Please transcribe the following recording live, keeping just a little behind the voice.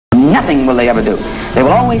nothing will they ever do. They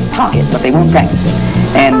will always talk it, but they won't practice it.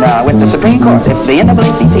 And with the Supreme Court, if the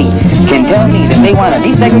NAACP can tell me that they want a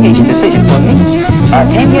desegregation decision for me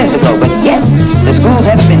 10 years ago, but yet the schools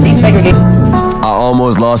haven't been desegregated. I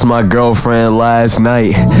almost lost my girlfriend last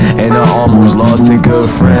night, and I almost lost a good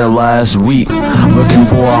friend last week. Looking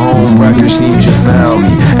for a home wrecker, seems you found me.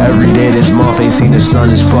 Every day this month ain't seen the sun,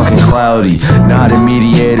 is fucking cloudy. Not a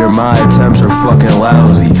mediator, my attempts are fucking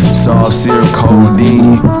lousy. Soft syrup,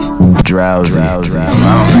 codeine, drowsy. I don't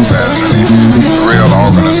think there's any real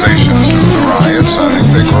organization to the riots. I think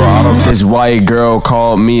they grow out of This white girl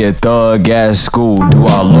called me a thug at school. Do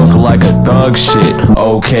I look like a thug? Shit,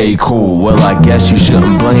 okay, cool. Well, I guess you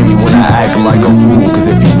shouldn't blame me when I act like a fool. Cause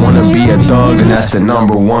if you wanna be a thug, then that's the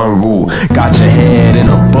 #1 rule. Got your head in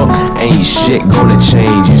a book, ain't shit gonna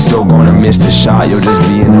change. You still gonna miss the shot, you'll just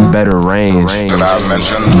be in a better range. that I've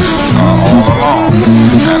mentioned all along.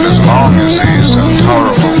 And as long as these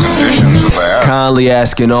intolerable conditions are there, Kindly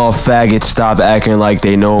asking all faggots, stop acting like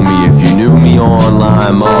they know me. If you knew me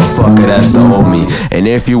online, motherfucker, that's the old me. And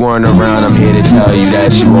if you weren't around, I'm here to tell you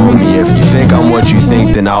that you owe me. If you think I'm what you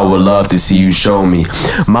think, then I would love to see you show me.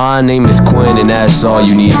 My name is Quinn, and that's all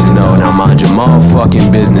you need to know. Now mind your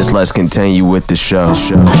motherfucking business, let's continue with the show.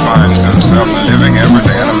 finds himself living every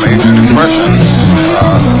day in a major depression,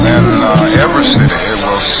 then every city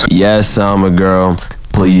will see. Yes, I'm a girl.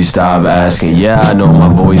 Please stop asking. Yeah, I know my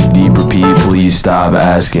voice deep repeat. Please stop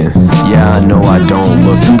asking. Yeah, I know I don't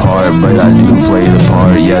look the part, but I do play the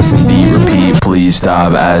part. Yes, indeed, repeat. Please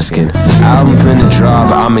stop asking. Album finna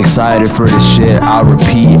drop. I'm excited for this shit. I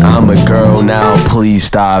repeat, I'm a girl now. Please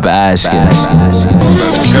stop asking. That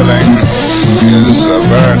killing is a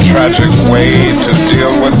very tragic way to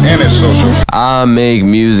deal with any social. I make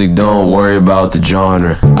music, don't worry about the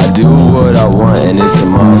genre. I do what I want and it's a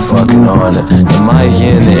motherfucking honor. The mic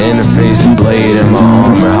in the interface, the blade in my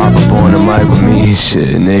armor. Hop up on the mic with me,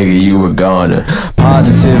 shit, nigga, you were goner.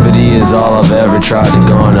 Positivity is all I've ever tried to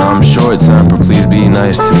garner. I'm short-tempered, please be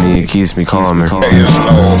nice to me, it keeps me calmer. There is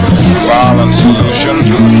no violent solution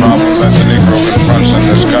to the problem that the Negro confronts in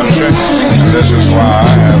this country, and this is why I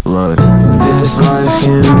have. Look, this life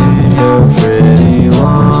can be a pretty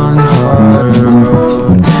long, hard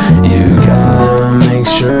road. You gotta make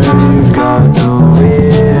sure you've got the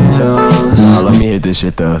wheels. Nah, let me hit this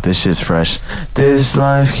shit though, this shit's fresh. This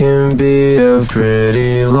life can be a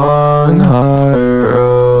pretty long, hard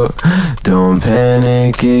road. Don't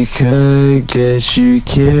panic, it could get you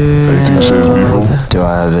killed. Do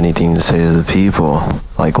I have anything to say to the people?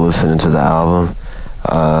 Like listening to the album?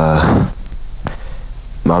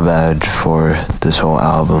 My bad for this whole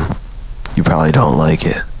album. You probably don't like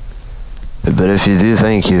it. But if you do,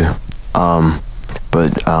 thank you.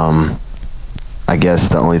 I guess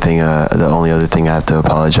the only other thing I have to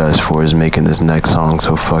apologize for is making this next song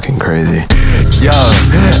so fucking crazy. Yo,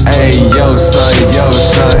 hey, yo son, yo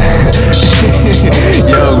son.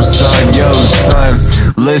 Yo son, yo son.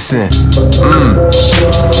 Listen,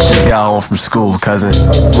 just got home from school, cousin.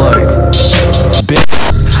 Look, bitch,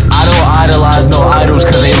 I don't idolize no idols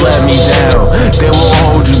cause they let me down. They won't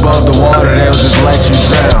hold you above the water, they'll just let you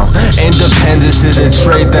drown. Independence is a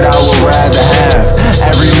trait that I would rather have.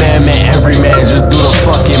 Every man, just do the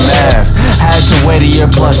fucking math. Had to wait a year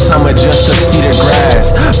plus summer just to see the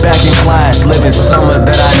grass. Back in class, living summer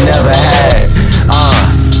that I never had.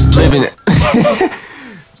 Living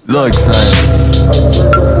Look, son.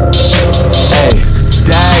 Hey,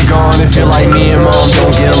 daggone if you're like me and mom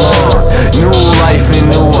don't get along. New life and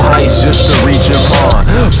new heights just to reach upon.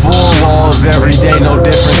 Four walls every day, no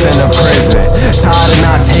different than a prison. Tired of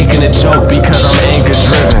not taking a joke because I'm anchor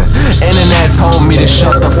driven. Internet told me to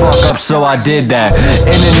shut the fuck up, so I did that.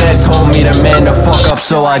 Internet told me to man the fuck up,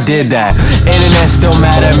 so I did that. Internet still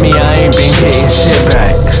mad at me, I ain't been getting shit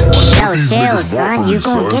back. Yo, chill, son, you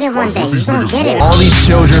gon' get it one day, you gon' get it. All these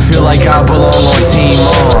children feel like I belong on Team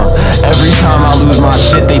On. Every time I lose my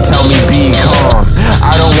shit, they tell me be calm.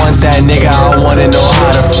 I don't want that nigga, I wanna know how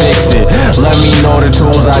to fix it. Let me know the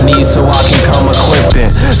tools I need so I can come equipped in.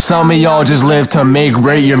 Some of y'all just live to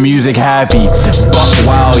rate your music happy. Buck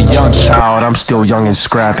wild, young child, I'm still young and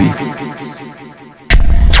scrappy.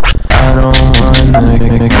 I don't wanna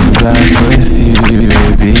get back with you,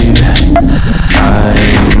 baby.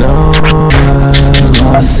 I know I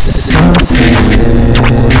lost something.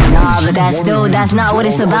 Nah, but that's not what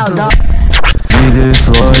it's about, dog. Jesus,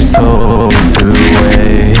 Lord, soul to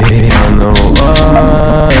wait on the wall.